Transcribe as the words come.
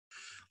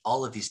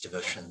All of these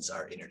devotions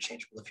are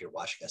interchangeable. If you're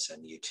watching us on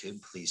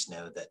YouTube, please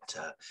know that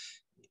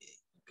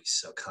be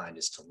so kind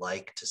as to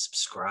like, to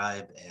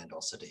subscribe, and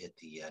also to hit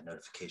the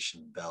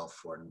notification bell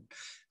for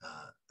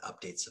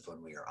updates of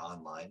when we are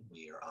online.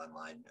 We are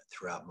online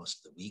throughout most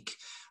of the week,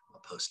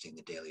 posting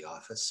the daily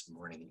office,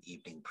 morning and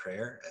evening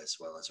prayer, as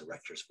well as a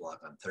rector's vlog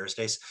on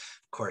Thursdays.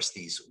 Of course,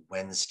 these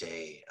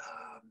Wednesday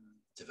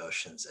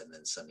devotions, and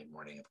then Sunday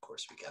morning, of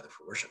course, we gather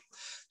for worship.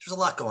 There's a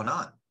lot going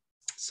on.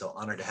 So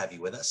honored to have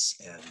you with us,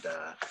 and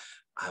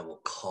I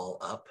will call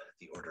up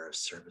the order of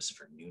service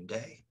for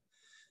noonday,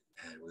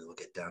 and we will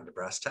get down to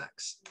brass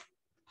tacks.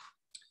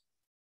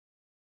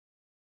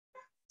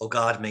 O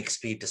God, make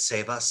speed to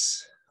save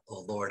us.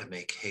 O Lord,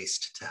 make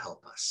haste to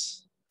help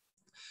us.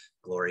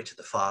 Glory to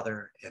the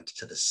Father, and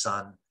to the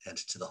Son, and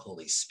to the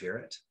Holy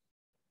Spirit,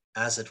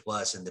 as it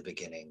was in the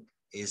beginning,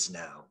 is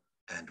now,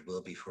 and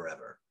will be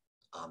forever.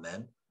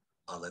 Amen.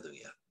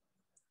 Alleluia.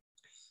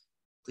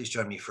 Please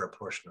join me for a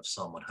portion of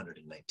Psalm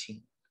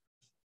 119.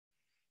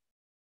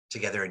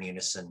 Together in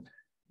unison,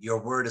 your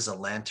word is a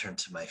lantern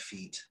to my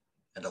feet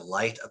and a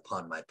light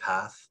upon my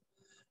path.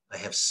 I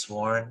have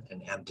sworn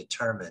and am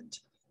determined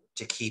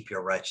to keep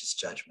your righteous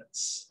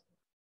judgments.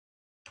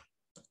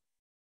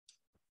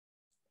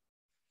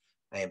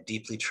 I am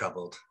deeply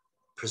troubled.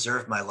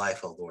 Preserve my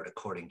life, O Lord,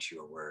 according to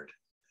your word.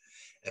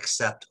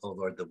 Accept, O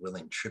Lord, the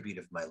willing tribute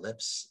of my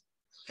lips,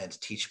 and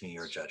teach me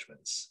your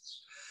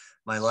judgments.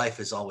 My life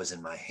is always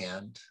in my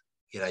hand,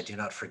 yet I do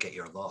not forget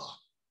your law.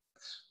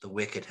 The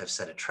wicked have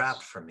set a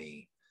trap for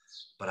me,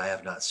 but I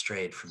have not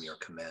strayed from your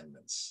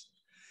commandments.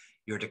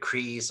 Your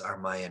decrees are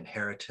my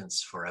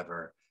inheritance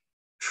forever.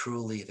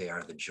 Truly, they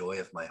are the joy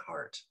of my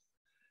heart.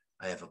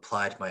 I have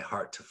applied my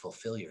heart to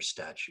fulfill your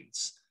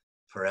statutes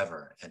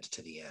forever and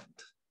to the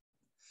end.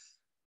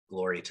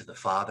 Glory to the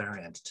Father,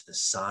 and to the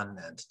Son,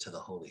 and to the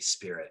Holy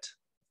Spirit,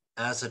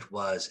 as it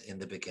was in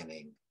the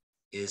beginning,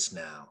 is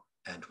now,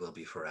 and will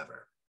be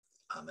forever.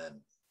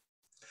 Amen.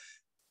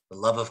 The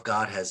love of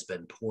God has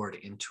been poured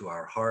into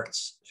our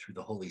hearts through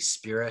the Holy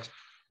Spirit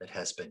that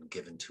has been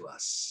given to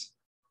us.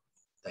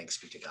 Thanks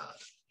be to God.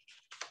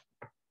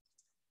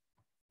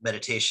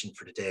 Meditation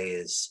for today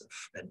is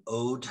an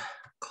ode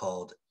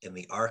called In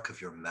the Arc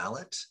of Your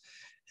Mallet,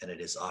 and it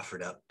is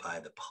offered up by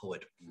the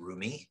poet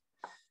Rumi,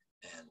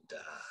 and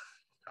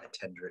I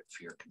tender it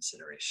for your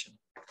consideration.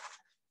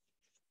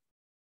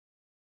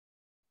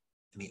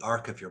 In the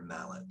arc of your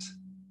mallet,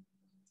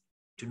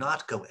 do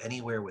not go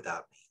anywhere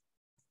without me.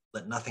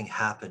 Let nothing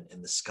happen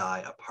in the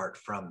sky apart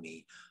from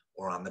me,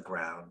 or on the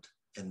ground,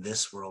 in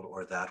this world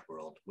or that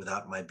world,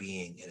 without my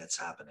being in its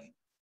happening.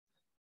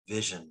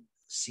 Vision,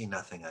 see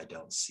nothing I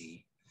don't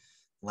see.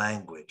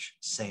 Language,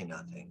 say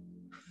nothing.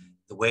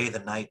 The way the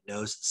night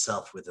knows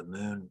itself with the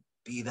moon,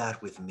 be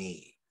that with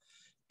me.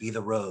 Be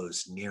the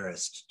rose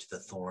nearest to the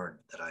thorn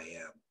that I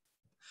am.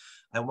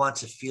 I want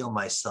to feel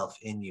myself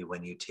in you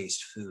when you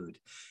taste food,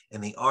 in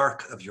the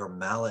arc of your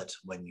mallet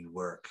when you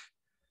work,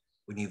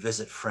 when you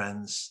visit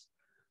friends,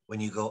 when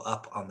you go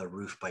up on the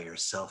roof by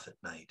yourself at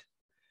night.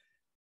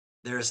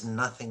 There is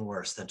nothing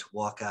worse than to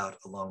walk out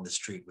along the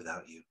street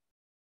without you.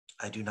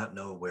 I do not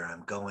know where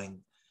I'm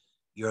going.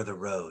 You're the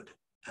road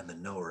and the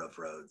knower of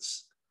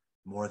roads,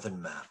 more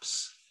than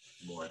maps,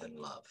 more than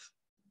love.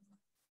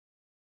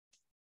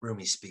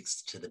 Rumi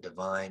speaks to the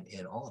divine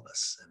in all of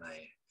us, and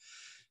I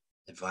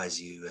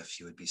advise you, if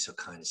you would be so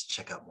kind as to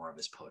check out more of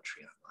his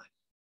poetry online.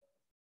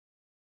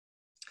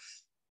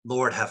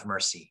 Lord, have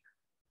mercy.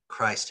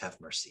 Christ, have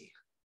mercy.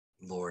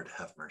 Lord,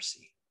 have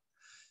mercy.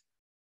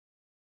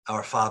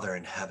 Our Father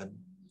in heaven,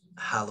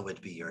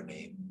 hallowed be your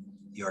name.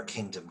 Your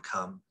kingdom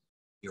come,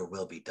 your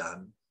will be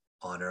done,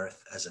 on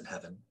earth as in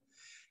heaven.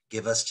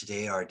 Give us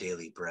today our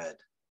daily bread.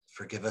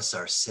 Forgive us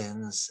our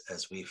sins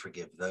as we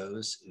forgive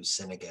those who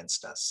sin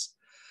against us.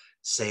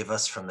 Save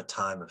us from the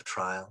time of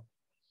trial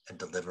and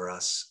deliver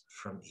us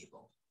from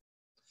evil.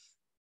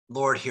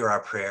 Lord, hear our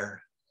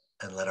prayer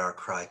and let our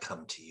cry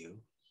come to you.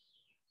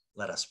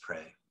 Let us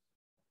pray.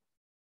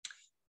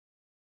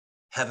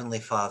 Heavenly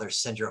Father,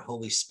 send your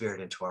Holy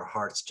Spirit into our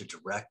hearts to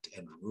direct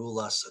and rule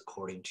us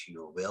according to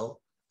your will,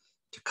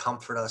 to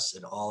comfort us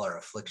in all our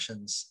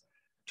afflictions,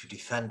 to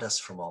defend us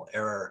from all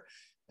error,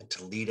 and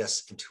to lead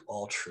us into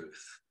all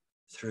truth,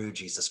 through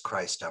Jesus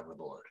Christ our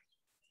Lord.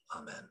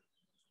 Amen.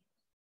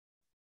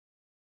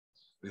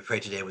 We pray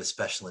today with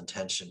special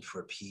intention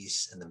for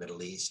peace in the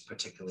Middle East,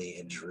 particularly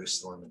in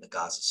Jerusalem and the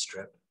Gaza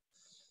Strip.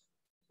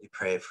 We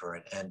pray for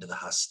an end to the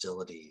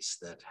hostilities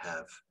that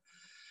have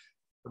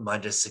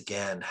reminded us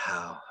again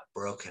how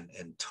broken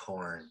and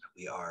torn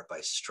we are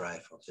by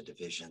strife of the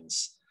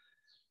divisions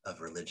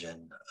of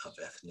religion, of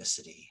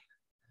ethnicity,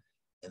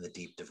 and the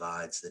deep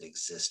divides that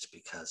exist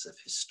because of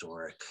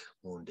historic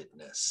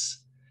woundedness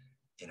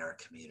in our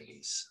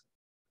communities,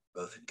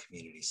 both in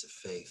communities of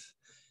faith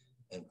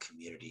and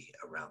community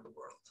around the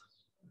world.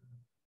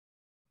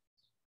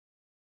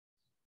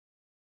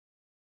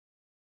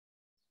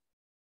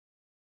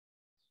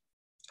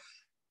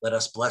 Let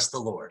us bless the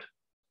Lord.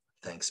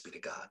 Thanks be to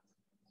God.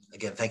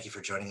 Again, thank you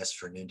for joining us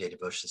for Noonday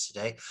Devotions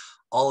today.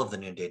 All of the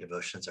Noonday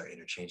Devotions are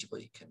interchangeable.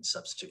 You can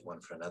substitute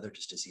one for another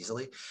just as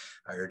easily.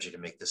 I urge you to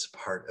make this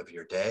part of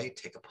your day.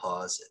 Take a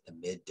pause at the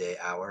midday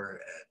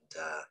hour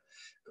and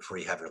before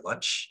you have your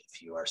lunch,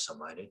 if you are so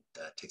minded,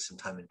 take some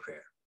time in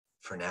prayer.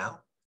 For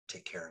now,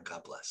 take care and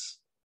God bless.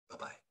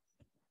 Bye-bye.